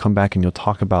later you'll come back and you'll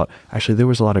talk about, actually there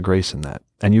was a lot of grace in that.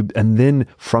 And then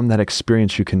from that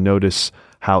experience you can notice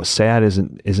how sad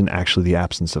isn't actually the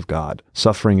absence of God.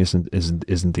 Suffering isn't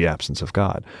the absence of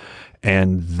God.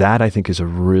 And that, I think, is a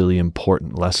really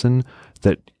important lesson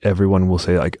that everyone will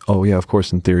say, like, oh yeah, of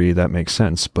course, in theory that makes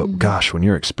sense, but gosh, when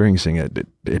you're experiencing it,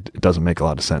 it doesn't make a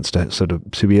lot of sense.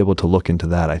 To be able to look into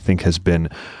that, I think, has been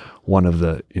one of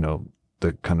the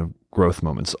kind of growth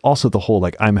moments. Also the whole,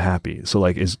 like, I'm happy. So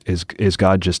like, is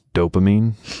God just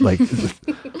dopamine? Like,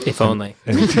 If only.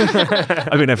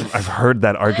 I mean, I've heard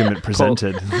that argument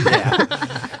presented.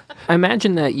 Yeah. I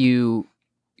imagine that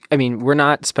we're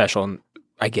not special.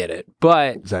 I get it,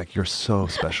 but Zach, you're so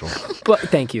special. But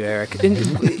thank you, Eric. And,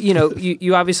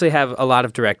 you obviously have a lot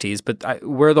of directees, but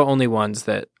we're the only ones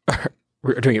that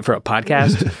we're doing it for a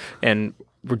podcast, and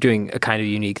we're doing a kind of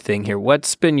unique thing here.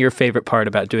 What's been your favorite part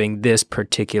about doing this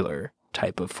particular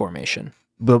type of formation?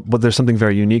 But there's something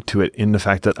very unique to it in the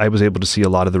fact that I was able to see a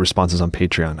lot of the responses on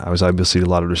Patreon. I was able to see a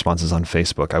lot of responses on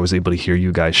Facebook. I was able to hear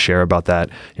you guys share about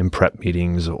that in prep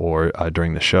meetings or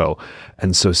during the show.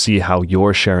 And so see how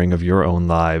your sharing of your own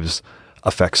lives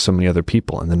affects so many other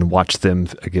people, and then watch them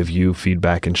give you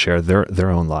feedback and share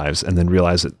their own lives, and then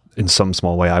realize that in some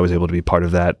small way I was able to be part of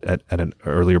that at an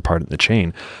earlier part in the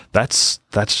chain. That's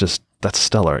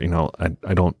stellar.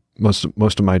 I don't, most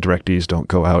of my directees don't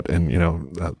go out and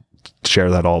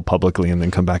share that all publicly and then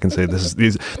come back and say this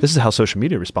is how social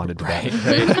media responded to that.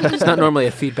 Right. It's not normally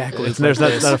a feedback loop. There's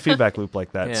not a feedback loop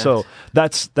like that. Yeah. So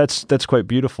that's quite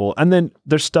beautiful. And then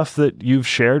there's stuff that you've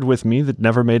shared with me that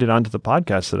never made it onto the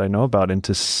podcast that I know about, and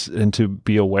to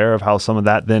be aware of how some of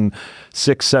that then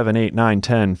 6, 7, 8, 9,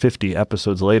 10, 50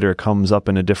 episodes later comes up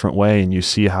in a different way, and you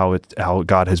see how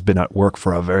God has been at work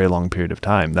for a very long period of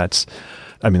time. That's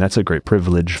a great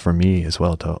privilege for me as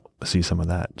well to see some of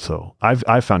that. So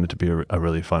I've found it to be a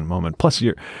really fun moment. Plus,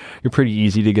 you're pretty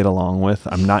easy to get along with.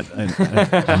 I'm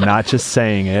not just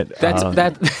saying it. That's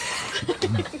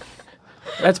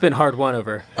been hard won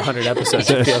over 100 episodes.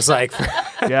 It feels like.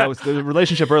 Yeah, the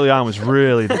relationship early on was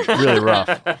really, really rough.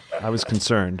 I was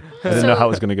concerned. I didn't know how it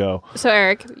was going to go. So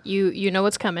Eric, you know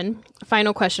what's coming.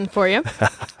 Final question for you: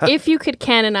 if you could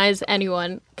canonize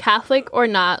anyone, Catholic or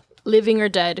not, living or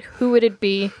dead, who would it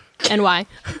be and why?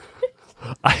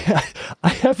 I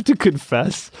have to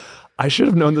confess, I should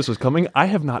have known this was coming. I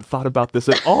have not thought about this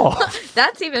at all.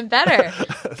 That's even better.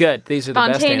 Good. These are the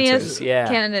best Spontaneous answers. Yeah.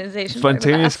 canonization.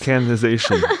 Spontaneous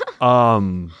canonization.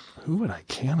 Who would I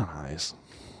canonize?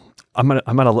 I'm at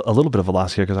a little bit of a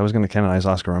loss here, because I was going to canonize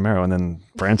Oscar Romero, and then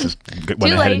Francis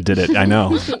went ahead and did it. I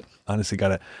know. Honestly,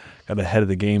 got ahead of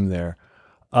the game there.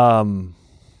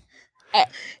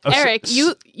 Eric,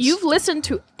 you've listened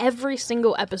to every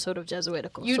single episode of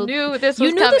Jesuitical. You so knew this was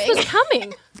you knew coming. this was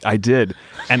coming. I did.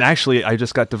 And actually, I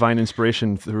just got divine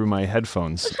inspiration through my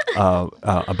headphones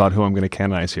about who I'm going to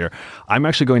canonize here. I'm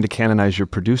actually going to canonize your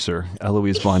producer,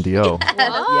 Eloise Blondiot.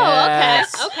 Oh,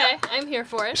 Yes. okay. I'm here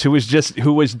for it. who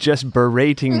was just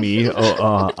berating me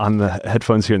on the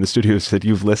headphones here in the studio. Said,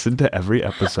 "You've listened to every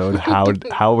episode.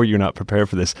 How were you not prepared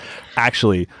for this?"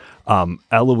 Actually,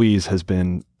 Eloise has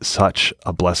been such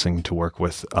a blessing to work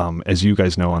with. As you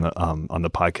guys know on the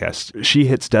podcast, she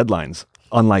hits deadlines,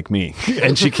 unlike me,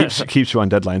 and she keeps you on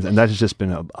deadlines, and that has just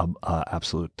been a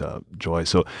absolute joy.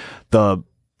 So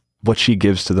what she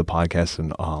gives to the podcast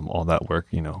and all that work,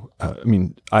 I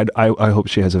mean, I hope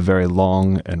she has a very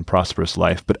long and prosperous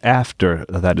life. But after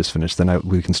that is finished, then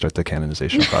we can start the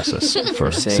canonization process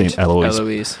for Saint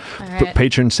Eloise. Right.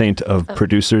 Patron saint of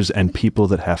producers and people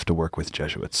that have to work with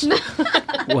Jesuits.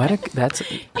 That's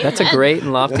a great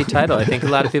and lofty title. I think a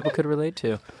lot of people could relate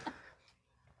to.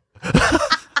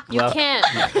 You can't.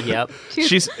 Yep.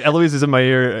 Eloise is in my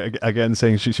ear again,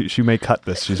 saying she may cut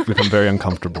this. She's become very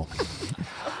uncomfortable.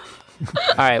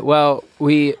 All right. Well,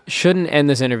 we shouldn't end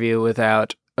this interview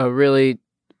without a really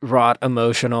wrought,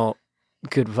 emotional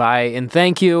goodbye and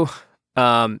thank you,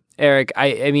 Eric.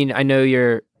 I mean, I know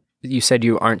you said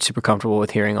you aren't super comfortable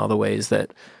with hearing all the ways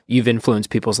that you've influenced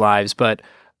people's lives, but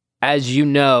as you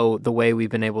know, the way we've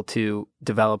been able to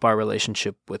develop our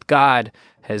relationship with God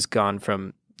has gone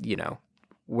from,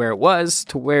 where it was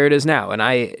to where it is now. And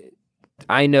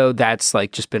I know that's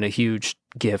like just been a huge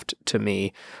gift to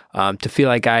me, to feel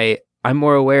like I'm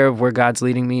more aware of where God's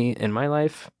leading me in my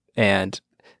life. And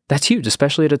that's huge,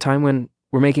 especially at a time when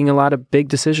we're making a lot of big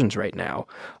decisions right now.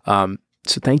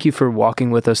 So thank you for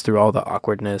walking with us through all the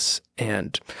awkwardness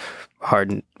and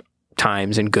hard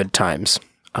times and good times.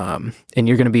 And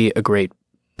you're going to be a great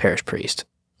parish priest.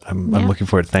 I'm looking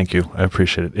forward. Thank you. I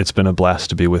appreciate it. It's been a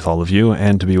blast to be with all of you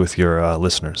and to be with your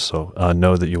listeners. So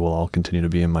know that you will all continue to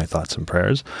be in my thoughts and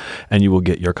prayers, and you will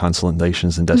get your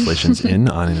consolations and desolations in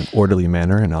on an orderly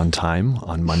manner and on time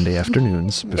on Monday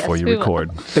afternoons before you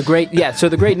record. So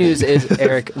the great news is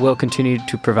Eric will continue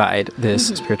to provide this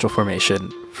spiritual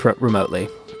formation remotely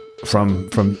from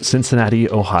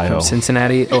Cincinnati, Ohio.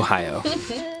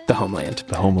 The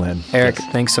homeland. Eric,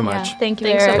 thanks so much. Yeah, thank you,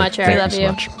 Thanks Eric. so much, Eric. We love you.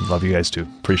 Much. Love you guys too.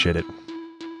 Appreciate it.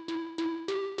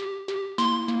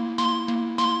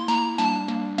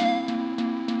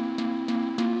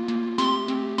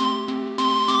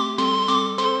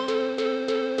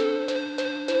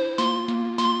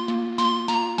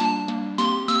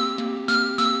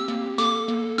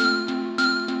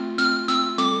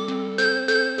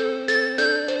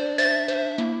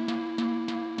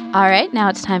 All right, now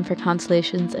it's time for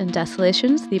Consolations and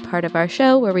Desolations, the part of our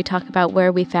show where we talk about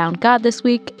where we found God this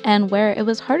week and where it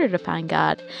was harder to find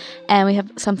God. And we have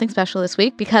something special this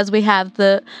week because we have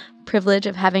the privilege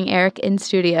of having Eric in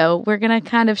studio. We're going to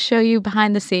kind of show you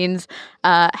behind the scenes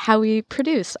how we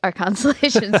produce our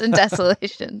Consolations and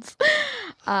Desolations.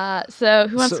 So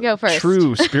who wants to go first?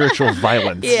 True spiritual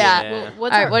violence. Yeah. All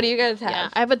right, what do you guys have? Yeah,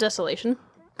 I have a desolation.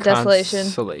 Consolation.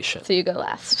 So you go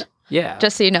last. Yeah.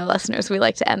 Just so you know, listeners, we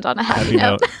like to end on a happy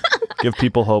note. Give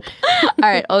people hope. All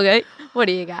right, Olga, what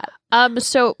do you got?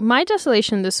 So my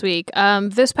desolation this week,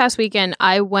 this past weekend,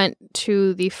 I went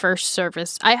to the first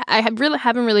service. I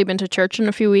haven't really been to church in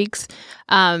a few weeks.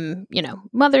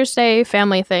 Mother's Day,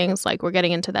 family things, like we're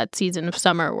getting into that season of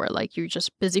summer where like you're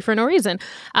just busy for no reason.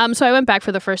 So I went back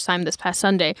for the first time this past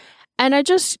Sunday. And I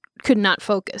just could not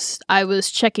focus. I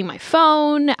was checking my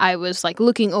phone. I was like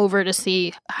looking over to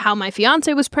see how my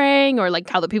fiance was praying or like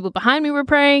how the people behind me were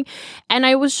praying. And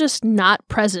I was just not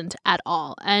present at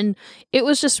all. And it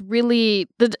was just really,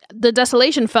 the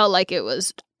desolation felt like it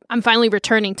was, I'm finally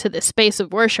returning to this space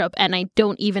of worship and I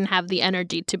don't even have the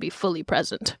energy to be fully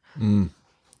present.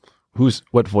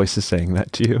 What voice is saying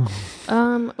that to you?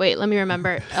 Wait, let me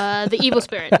remember. The evil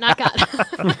spirit, not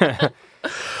God.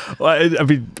 Well, I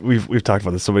mean, we've talked about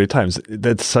this so many times.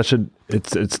 That's such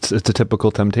it's a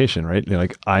typical temptation, right?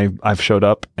 Like I've showed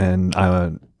up and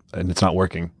it's not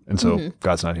working, and so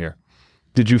God's not here.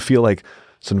 Did you feel like,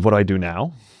 so what do I do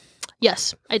now?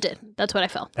 Yes, I did. That's what I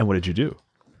felt. And what did you do?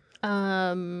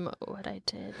 What I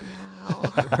did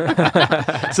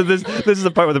now. So this is the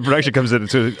part where the production comes in.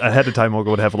 So ahead of time, Olga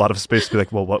would have a lot of space to be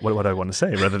like, well, what do I want to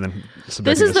say, rather than.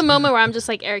 This is the moment where I'm just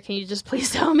like, Eric, can you just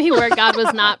please tell me where God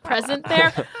was not present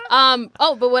there?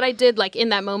 But what I did, like in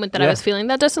that moment that I was feeling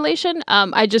that desolation,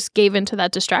 I just gave into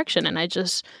that distraction, and I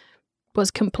just was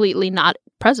completely not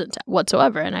present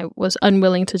whatsoever, and I was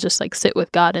unwilling to just like sit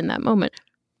with God in that moment.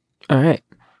 All right.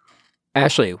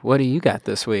 Ashley, what do you got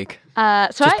this week?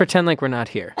 Pretend like we're not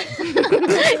here.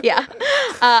 Yeah.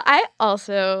 I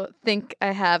also think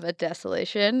I have a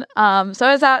desolation. So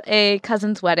I was at a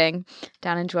cousin's wedding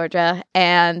down in Georgia,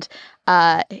 and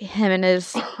him and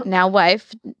his now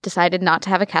wife decided not to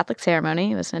have a Catholic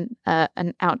ceremony. It was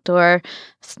an outdoor,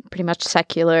 pretty much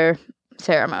secular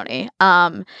ceremony.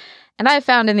 And I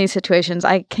found in these situations,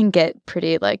 I can get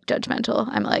pretty like judgmental.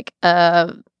 I'm like,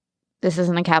 this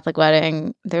isn't a Catholic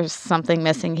wedding. There's something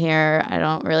missing here. I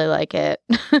don't really like it.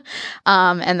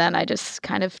 And then I just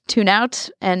kind of tune out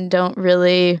and don't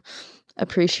really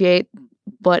appreciate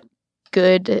what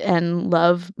good and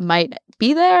love might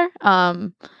be there.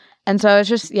 And so I was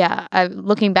just,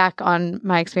 looking back on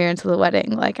my experience of the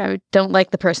wedding, like I don't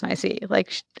like the person I see.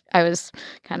 Like I was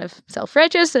kind of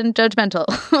self-righteous and judgmental.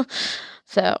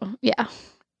 So, yeah.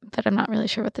 But I'm not really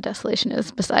sure what the desolation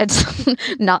is besides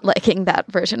not liking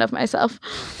that version of myself.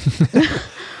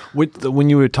 When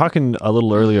you were talking a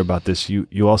little earlier about this,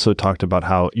 you also talked about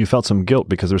how you felt some guilt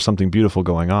because there's something beautiful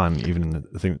going on, even in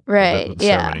the thing, right? The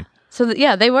ceremony. So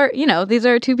they were, these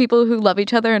are two people who love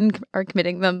each other and are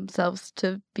committing themselves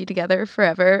to be together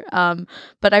forever.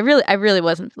 But I really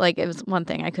wasn't, like, it was one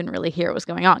thing I couldn't really hear what was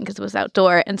going on because it was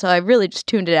outdoor. And so I really just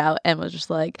tuned it out and was just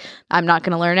like, I'm not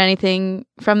going to learn anything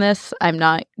from this.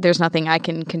 There's nothing I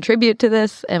can contribute to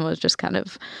this, and was just kind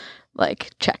of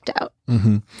like checked out.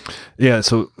 Mm-hmm. Yeah.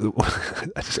 So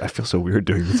I feel so weird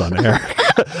doing this on air.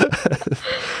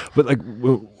 But like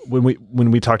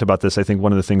when we talked about this, I think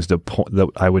one of the things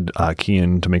that I would key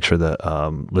in to make sure that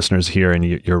listeners hear and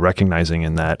you're recognizing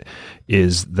in that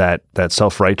is that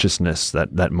self-righteousness,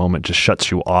 that moment just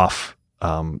shuts you off.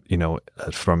 From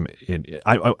it.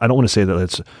 I don't want to say that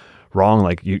it's wrong.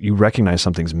 Like you recognize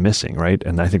something's missing, right?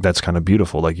 And I think that's kind of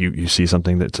beautiful. Like you see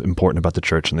something that's important about the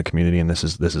church and the community, and this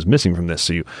is missing from this.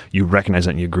 So you recognize it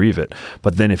and you grieve it.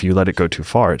 But then if you let it go too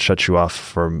far, it shuts you off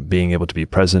from being able to be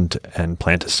present and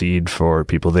plant a seed for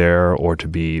people there, or to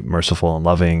be merciful and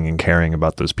loving and caring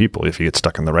about those people. If you get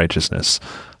stuck in the righteousness,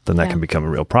 then that can become a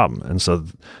real problem. And so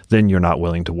then you're not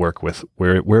willing to work with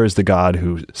where is the God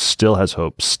who still has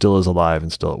hope, still is alive,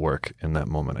 and still at work in that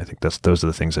moment. I think those are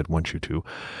the things I'd want you to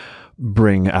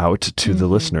bring out to the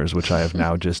listeners, which I have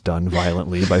now just done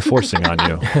violently by forcing on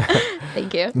you.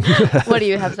 Thank you. What do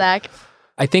you have, Zach?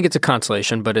 I think it's a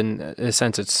consolation, but in a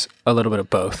sense, it's a little bit of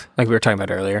both, like we were talking about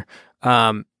earlier.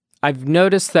 I've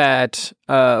noticed that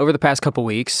over the past couple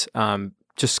weeks,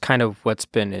 just kind of what's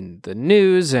been in the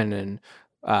news and in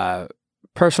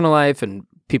personal life and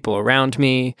people around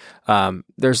me,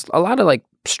 there's a lot of like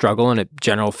struggle and a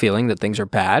general feeling that things are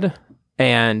bad.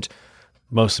 And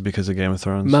mostly because of Game of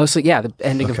Thrones? Mostly, yeah, the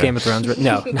ending of Game of Thrones.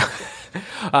 No.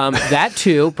 That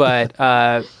too, but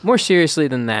more seriously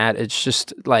than that, it's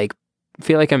just like, I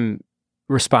feel like I'm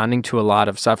responding to a lot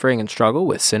of suffering and struggle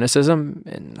with cynicism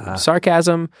and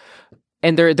sarcasm.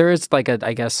 And there is like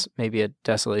I guess maybe a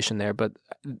desolation there, but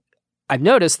I've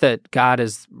noticed that God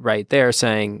is right there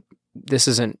saying, this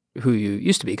isn't who you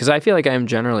used to be. Because I feel like I am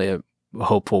generally a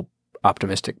hopeful,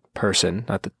 optimistic person.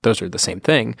 Not that those are the same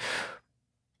thing.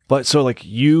 But so like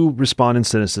you respond in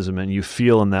cynicism and you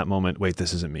feel in that moment, wait,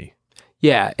 this isn't me.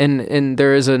 Yeah. And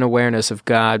there is an awareness of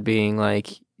God being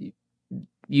like,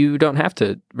 you don't have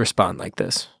to respond like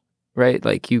this, right?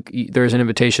 Like there's an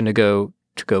invitation to go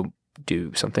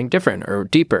do something different or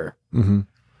deeper. Mm-hmm.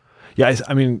 Yeah.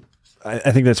 I mean,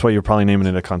 I think that's why you're probably naming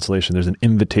it a consolation. There's an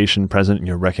invitation present and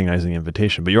you're recognizing the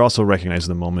invitation, but you're also recognizing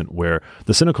the moment where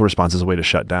the cynical response is a way to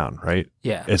shut down, right?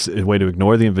 Yeah. It's a way to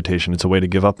ignore the invitation. It's a way to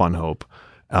give up on hope.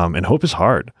 And hope is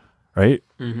hard, right?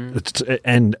 Mm-hmm.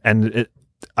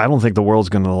 I don't think the world's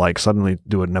going to like suddenly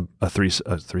do a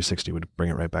 360 would bring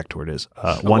it right back to where it is.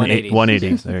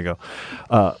 180. There you go.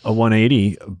 A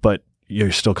 180, but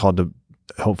you're still called to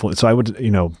hopefully. So I would,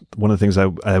 one of the things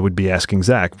I would be asking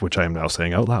Zach, which I am now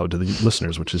saying out loud to the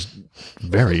listeners, which is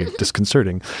very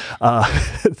disconcerting.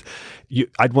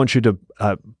 I'd want you to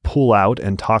pull out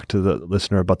and talk to the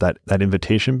listener about that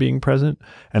invitation being present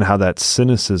and how that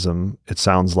cynicism, it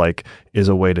sounds like, is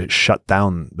a way to shut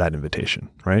down that invitation,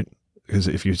 right? Because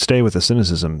if you stay with the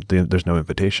cynicism, there's no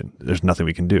invitation. There's nothing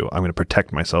we can do. I'm going to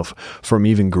protect myself from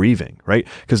even grieving, right?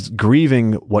 Because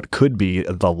grieving what could be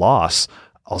the loss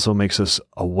also makes us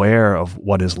aware of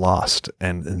what is lost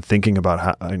and thinking about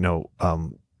how,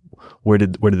 where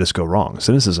did this go wrong?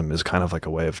 Cynicism is kind of like a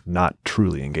way of not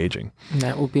truly engaging. And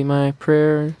that will be my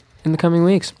prayer in the coming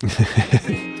weeks.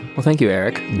 Well, thank you,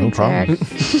 Eric. No problem.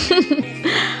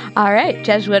 All right.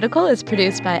 Jesuitical is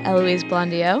produced by Eloise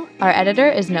Blondiau. Our editor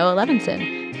is Noah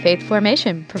Levinson. Faith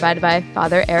Formation provided by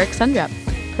Father Eric Sundrup.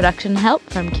 Production help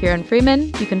from Kieran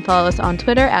Freeman. You can follow us on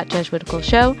Twitter at Jesuitical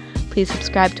Show. Please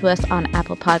subscribe to us on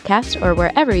Apple Podcasts or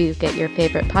wherever you get your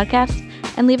favorite podcasts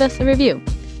and leave us a review.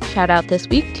 Shout out this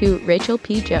week to Rachel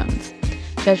P. Jones.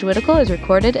 Jesuitical is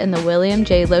recorded in the William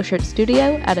J. Loschert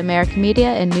Studio at America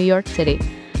Media in New York City.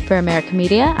 For America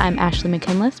Media, I'm Ashley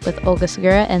McKinless with Olga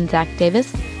Segura and Zach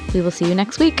Davis. We will see you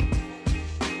next week.